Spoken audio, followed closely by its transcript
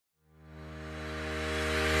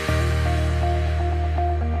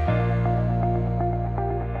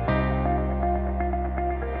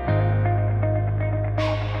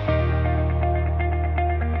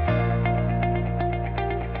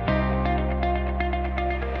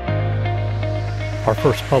Our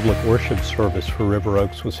first public worship service for River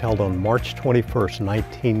Oaks was held on March 21st,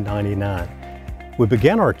 1999. We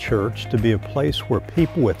began our church to be a place where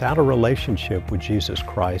people without a relationship with Jesus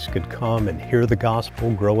Christ could come and hear the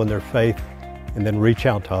gospel, grow in their faith, and then reach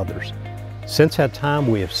out to others. Since that time,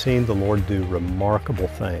 we have seen the Lord do remarkable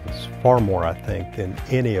things, far more, I think, than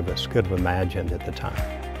any of us could have imagined at the time.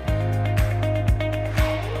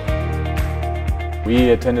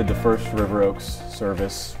 We attended the first River Oaks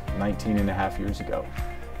service 19 and a half years ago.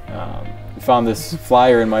 We found this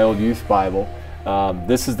flyer in my old youth Bible.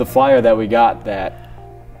 This is the flyer that we got that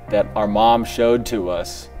our mom showed to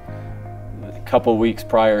us a couple weeks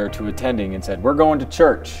prior to attending and said, "We're going to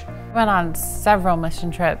church." Went on several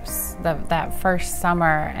mission trips that first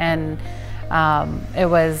summer, and it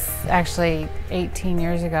was actually 18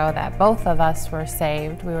 years ago that both of us were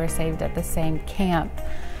saved. We were saved at the same camp.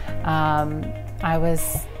 I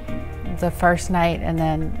was the first night, and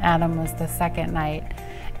then Adam was the second night,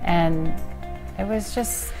 and it was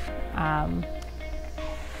just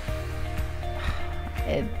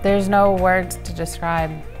there's no words to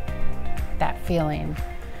describe that feeling,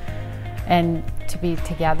 and to be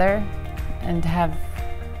together and to have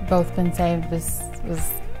both been saved was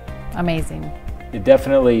amazing. It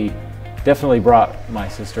definitely brought my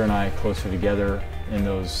sister and I closer together in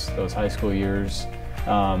those high school years,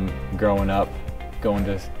 growing up, going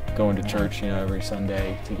to church, every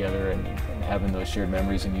Sunday together, and having those shared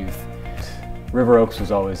memories in youth. River Oaks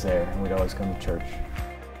was always there, and we'd always come to church,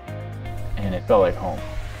 and it felt like home.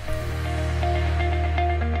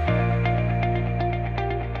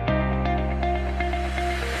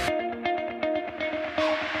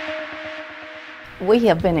 We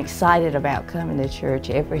have been excited about coming to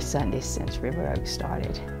church every Sunday since River Oaks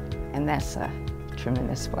started, and that's a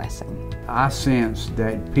tremendous blessing. I sense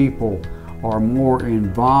that people are more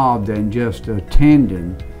involved than just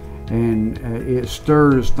attending, and it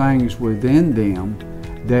stirs things within them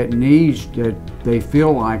that they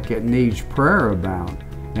feel like it needs prayer about,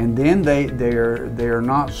 and then they're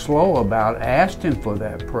not slow about asking for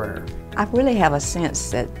that prayer. I really have a sense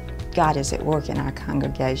that God is at work in our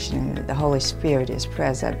congregation and that the Holy Spirit is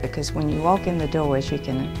present, because when you walk in the doors you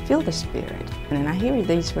can feel the Spirit. And I hear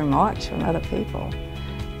these remarks from other people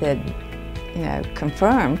that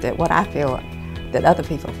confirm that what I feel, that other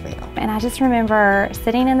people feel. And I just remember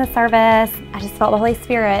sitting in the service, I just felt the Holy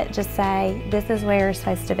Spirit just say, "This is where you're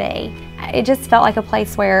supposed to be." It just felt like a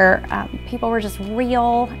place where people were just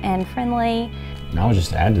real and friendly. And I would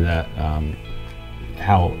just add to that,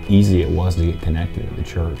 how easy it was to get connected at the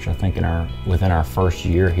church. I think within our first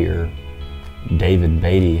year here, David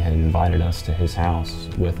Beatty had invited us to his house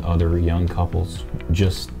with other young couples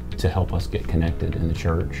just to help us get connected in the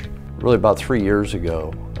church. Really about 3 years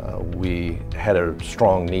ago, we had a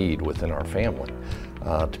strong need within our family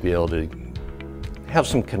to be able to have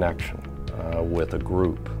some connection with a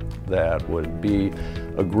group that would be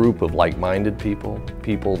a group of like-minded people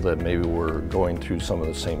that maybe were going through some of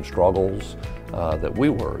the same struggles that we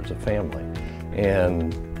were as a family.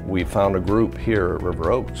 And we found a group here at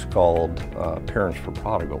River Oaks called Parents for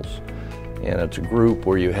Prodigals. And it's a group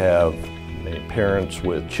where you have parents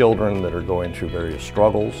with children that are going through various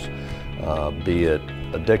struggles, be it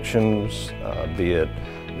addictions, be it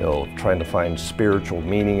trying to find spiritual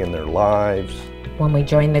meaning in their lives. When we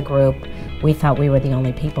joined the group, we thought we were the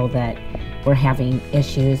only people that were having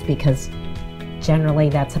issues, because generally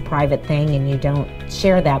that's a private thing and you don't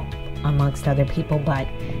share that amongst other people, but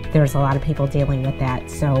there's a lot of people dealing with that.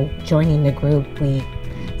 So joining the group, we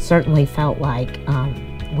certainly felt like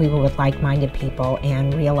we were with like-minded people,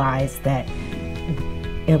 and realized that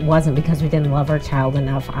it wasn't because we didn't love our child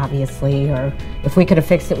enough, obviously, or if we could have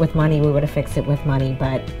fixed it with money, we would have fixed it with money,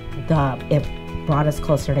 but it brought us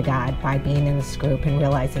closer to God by being in this group and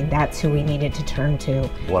realizing that's who we needed to turn to.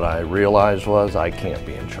 What I realized was I can't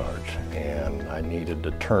be in charge, and I needed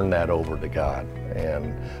to turn that over to God.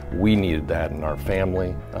 And we needed that in our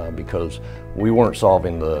family because we weren't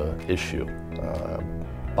solving the issue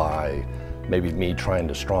by maybe me trying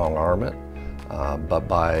to strong-arm it, but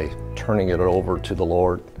by turning it over to the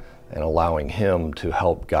Lord and allowing Him to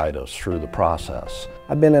help guide us through the process.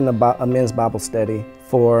 I've been in a men's Bible study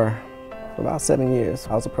for about 7 years.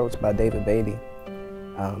 I was approached by David Beatty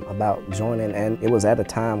about joining, and it was at a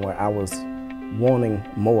time where I was wanting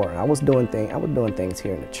more. I was doing things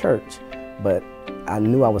here in the church, but I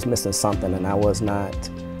knew I was missing something, and I was not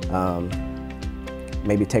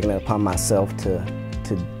maybe taking it upon myself to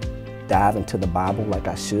dive into the Bible like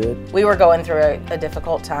I should. We were going through a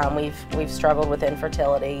difficult time. We've struggled with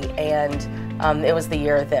infertility, and it was the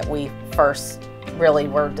year that we first really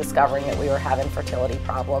were discovering that we were having fertility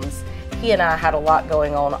problems. he and I had a lot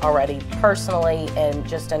going on already personally and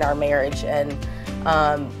just in our marriage. And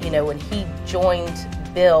you know, when he joined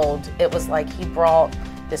Build, it was like he brought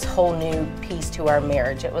this whole new piece to our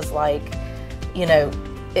marriage. It was like, you know,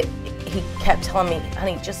 he kept telling me,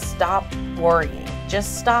 honey, just stop worrying.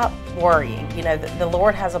 Just stop worrying. You know, the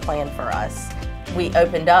Lord has a plan for us. We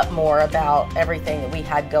opened up more about everything that we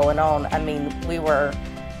had going on. I mean, we were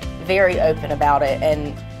very open about it.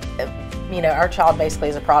 And, you know, our child basically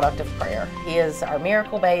is a product of prayer. He is our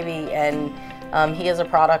miracle baby, and he is a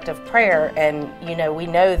product of prayer. And, you know, we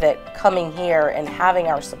know that coming here and having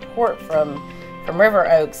our support from River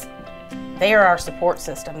Oaks, they are our support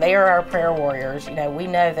system. They are our prayer warriors. You know, we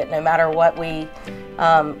know that no matter what we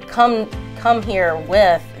come here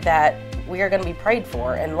with, that we are going to be prayed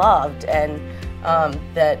for and loved, and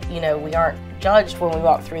that, you know, we aren't judged when we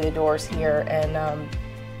walk through the doors here. And,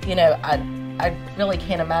 you know, I really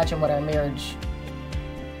can't imagine what our marriage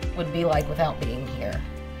would be like without being here.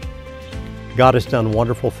 God has done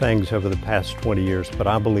wonderful things over the past 20 years, but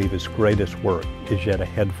I believe His greatest work is yet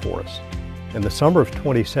ahead for us. In the summer of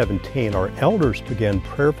 2017, our elders began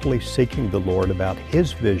prayerfully seeking the Lord about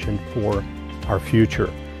His vision for our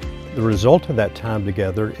future. The result of that time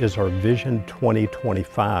together is our Vision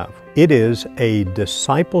 2025. It is a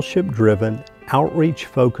discipleship-driven,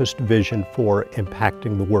 outreach-focused vision for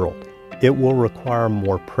impacting the world. It will require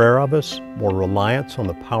more prayer of us, more reliance on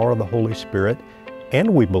the power of the Holy Spirit,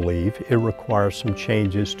 and we believe it requires some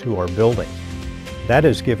changes to our building. That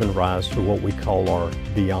has given rise to what we call our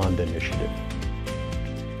Beyond Initiative.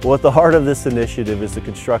 Well, at the heart of this initiative is the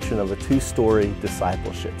construction of a 2-story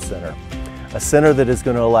discipleship center. A center that is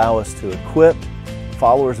going to allow us to equip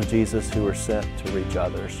followers of Jesus who are sent to reach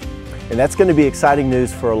others. And that's going to be exciting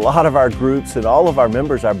news for a lot of our groups and all of our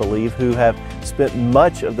members, I believe, who have spent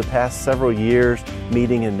much of the past several years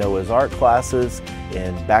meeting in Noah's Ark classes,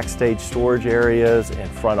 in backstage storage areas, and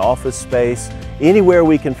front office space, anywhere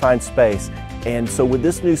we can find space. And so with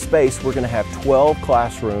this new space, we're going to have 12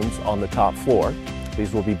 classrooms on the top floor.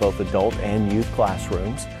 These will be both adult and youth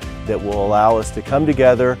classrooms that will allow us to come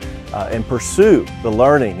together and pursue the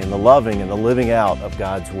learning and the loving and the living out of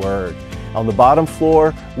God's Word. On the bottom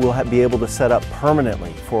floor, we'll be able to set up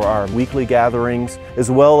permanently for our weekly gatherings, as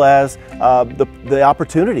well as the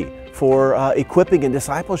opportunity for equipping and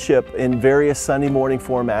discipleship in various Sunday morning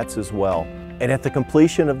formats as well. And at the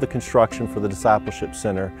completion of the construction for the Discipleship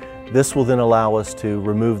Center, this will then allow us to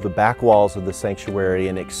remove the back walls of the sanctuary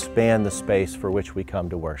and expand the space for which we come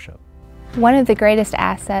to worship. One of the greatest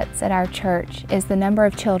assets at our church is the number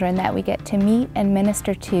of children that we get to meet and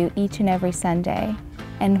minister to each and every Sunday.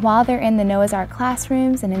 And while they're in the Noah's Ark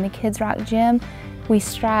classrooms and in the Kids Rock gym, we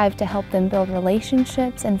strive to help them build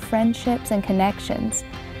relationships and friendships and connections.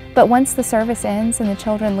 But once the service ends and the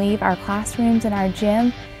children leave our classrooms and our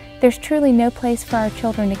gym, there's truly no place for our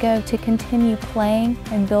children to go to continue playing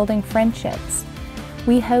and building friendships.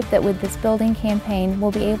 We hope that with this building campaign,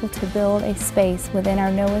 we'll be able to build a space within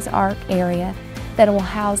our Noah's Ark area that will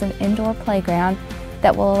house an indoor playground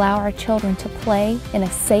that will allow our children to play in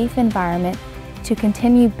a safe environment, to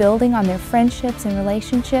continue building on their friendships and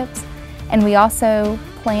relationships. And we also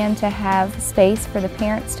plan to have space for the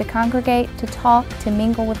parents to congregate, to talk, to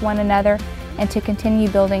mingle with one another, and to continue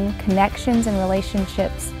building connections and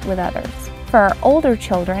relationships with others. For our older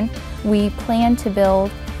children, we plan to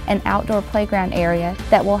build an outdoor playground area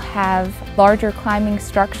that will have larger climbing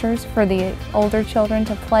structures for the older children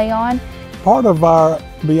to play on. Part of our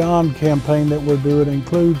Beyond campaign that we're doing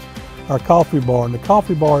includes our coffee bar, and the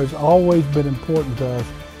coffee bar has always been important to us.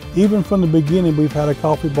 Even from the beginning, we've had a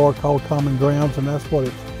coffee bar called Common Grounds, and that's what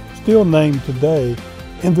it's still named today.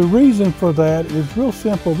 And the reason for that is real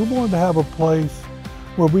simple. We wanted to have a place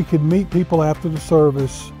where we could meet people after the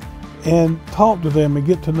service and talk to them and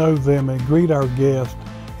get to know them and greet our guests.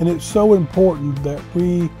 And it's so important that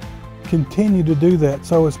we continue to do that.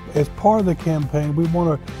 So as part of the campaign, we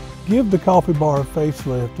want to give the coffee bar a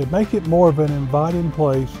facelift and make it more of an inviting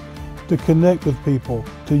place to connect with people,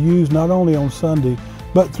 to use not only on Sunday,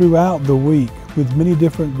 but throughout the week with many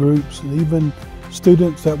different groups and even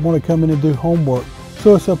students that want to come in and do homework.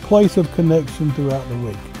 So it's a place of connection throughout the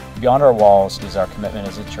week. Beyond Our Walls is our commitment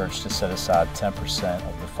as a church to set aside 10%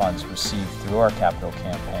 of the funds received through our capital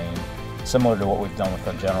campaign, similar to what we've done with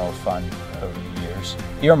our general fund over the years,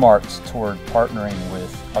 earmarked toward partnering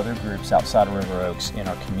with other groups outside of River Oaks in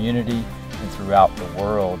our community and throughout the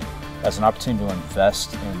world as an opportunity to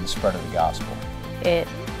invest in the spread of the gospel. It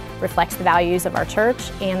reflects the values of our church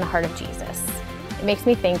and the heart of Jesus. It makes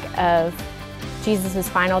me think of Jesus'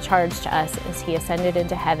 final charge to us as he ascended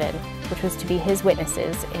into heaven, which was to be his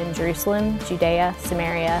witnesses in Jerusalem, Judea,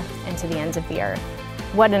 Samaria, and to the ends of the earth.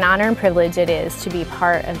 What an honor and privilege it is to be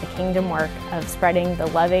part of the kingdom work of spreading the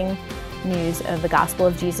loving news of the gospel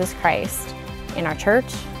of Jesus Christ in our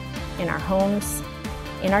church, in our homes,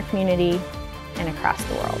 in our community, and across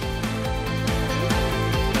the world.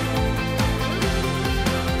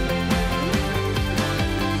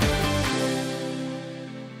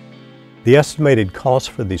 The estimated cost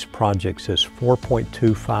for these projects is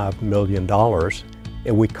 $4.25 million,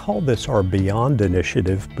 and we call this our Beyond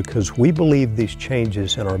initiative because we believe these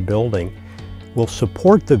changes in our building will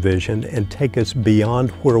support the vision and take us beyond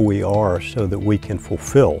where we are so that we can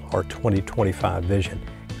fulfill our 2025 vision.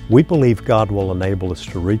 We believe God will enable us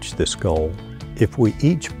to reach this goal if we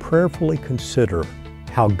each prayerfully consider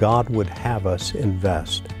how God would have us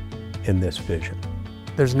invest in this vision.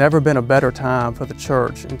 There's never been a better time for the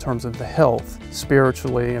church in terms of the health,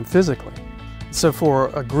 spiritually and physically. So for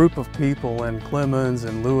a group of people in Clemens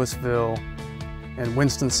and Louisville and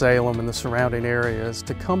Winston-Salem and the surrounding areas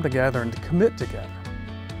to come together and to commit together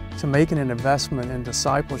to making an investment in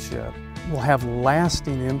discipleship will have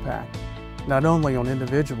lasting impact, not only on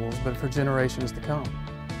individuals, but for generations to come.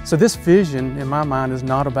 So this vision, in my mind, is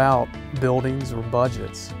not about buildings or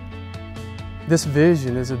budgets. This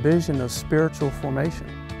vision is a vision of spiritual formation.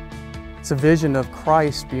 It's a vision of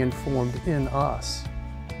Christ being formed in us.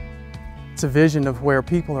 It's a vision of where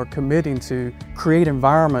people are committing to create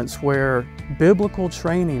environments where biblical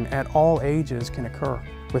training at all ages can occur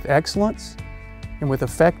with excellence and with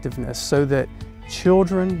effectiveness so that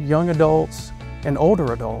children, young adults, and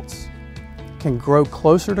older adults can grow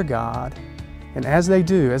closer to God. And as they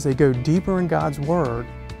do, as they go deeper in God's Word,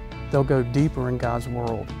 they'll go deeper in God's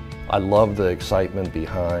world. I love the excitement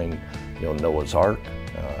behind Noah's Ark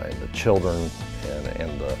and the children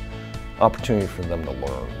and the opportunity for them to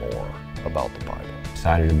learn more about the Bible.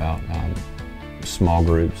 Excited about small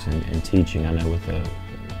groups and teaching. I know with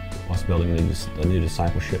us building a new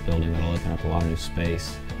discipleship building that'll open up a lot of new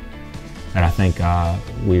space that I think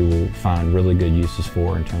we will find really good uses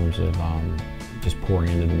for in terms of just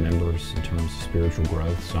pouring into the members in terms of spiritual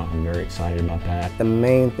growth. So I'm very excited about that. The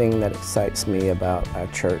main thing that excites me about our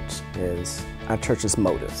church is our church's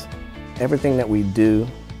motives. Everything that we do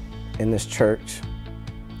in this church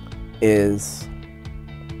is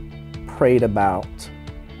prayed about,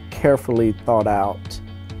 carefully thought out.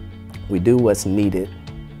 We do what's needed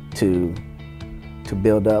to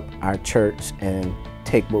build up our church and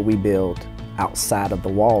take what we build outside of the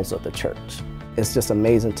walls of the church. It's just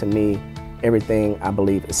amazing to me. Everything, I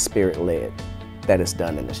believe, is Spirit-led that is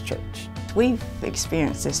done in this church. We've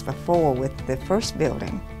experienced this before with the first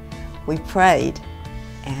building. We prayed,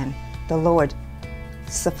 and the Lord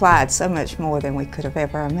supplied so much more than we could have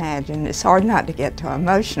ever imagined. It's hard not to get too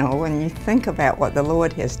emotional when you think about what the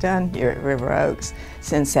Lord has done here at River Oaks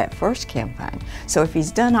since that first campaign. So if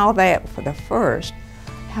He's done all that for the first,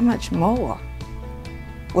 how much more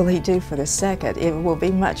will He do for the second? It will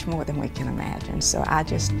be much more than we can imagine. So I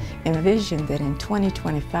just envision that in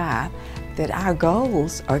 2025 that our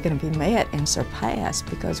goals are going to be met and surpassed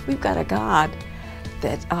because we've got a God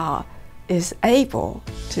that is able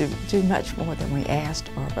to do much more than we asked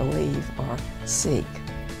or believe or seek.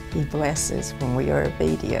 He blesses when we are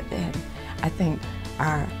obedient, and I think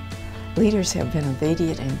our leaders have been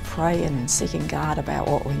obedient in praying and seeking God about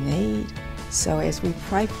what we need. So as we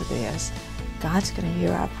pray for this, God's going to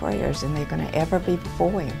hear our prayers, and they're going to ever be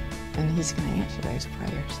before Him, and He's going to answer those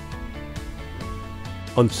prayers.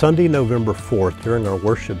 On Sunday, November 4th, during our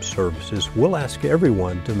worship services, we'll ask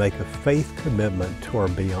everyone to make a faith commitment to our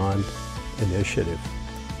Beyond initiative.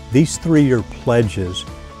 These 3-year pledges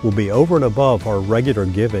will be over and above our regular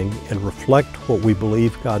giving and reflect what we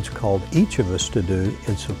believe God's called each of us to do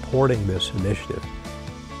in supporting this initiative.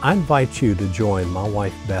 I invite you to join my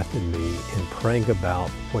wife Beth and me in praying about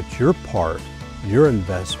what your part, your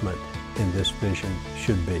investment in this vision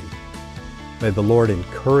should be. May the Lord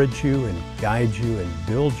encourage you and guide you and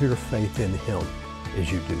build your faith in Him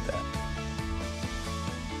as you do that.